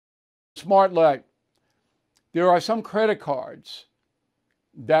smart leg. There are some credit cards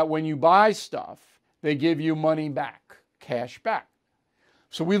that when you buy stuff, they give you money back, cash back.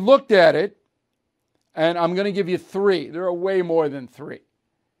 So we looked at it, and I'm going to give you 3. There are way more than 3.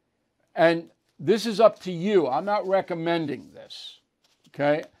 And this is up to you. I'm not recommending this,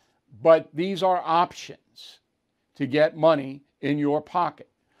 okay? But these are options to get money in your pocket.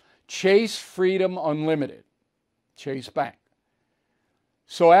 Chase Freedom Unlimited, Chase Bank.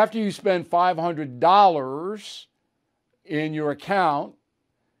 So after you spend $500 in your account,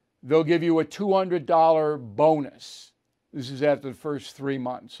 they'll give you a $200 bonus. This is after the first 3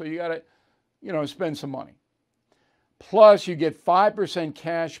 months. So you got to, spend some money. Plus, you get 5%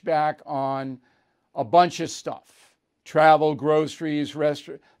 cash back on a bunch of stuff. Travel, groceries,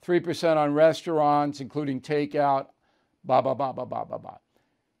 3% on restaurants, including takeout, blah, blah, blah, blah, blah, blah, blah.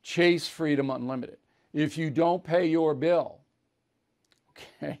 Chase Freedom Unlimited. If you don't pay your bill,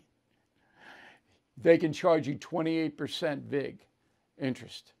 okay, they can charge you 28% VIG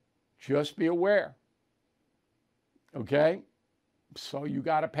interest. Just be aware. Okay? So you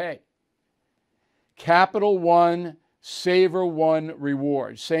got to pay. Capital One, Saver One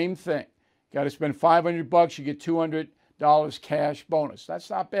Rewards. Same thing. Got to spend $500, you get $200 cash bonus. That's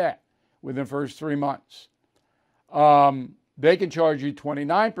not bad within the first 3 months. They can charge you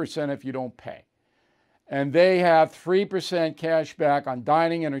 29% if you don't pay. And they have 3% cash back on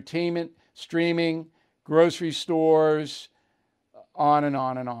dining, entertainment, streaming, grocery stores, on and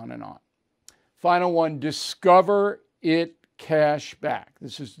on and on and on. Final one, Discover It Cash Back.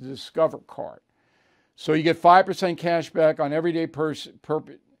 This is the Discover card. So you get 5% cash back on everyday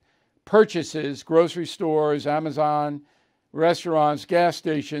purchases, grocery stores, Amazon, restaurants, gas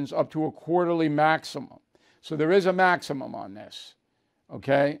stations, up to a quarterly maximum. So there is a maximum on this,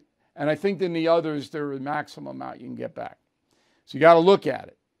 okay? And I think in the others, there is a maximum amount you can get back. So you got to look at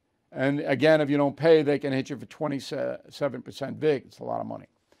it. And again, if you don't pay, they can hit you for 27% VIG. It's a lot of money.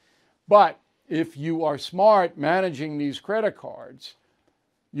 But if you are smart managing these credit cards,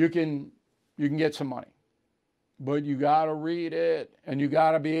 you can get some money. But you got to read it, and you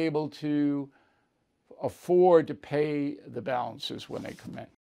got to be able to afford to pay the balances when they come in.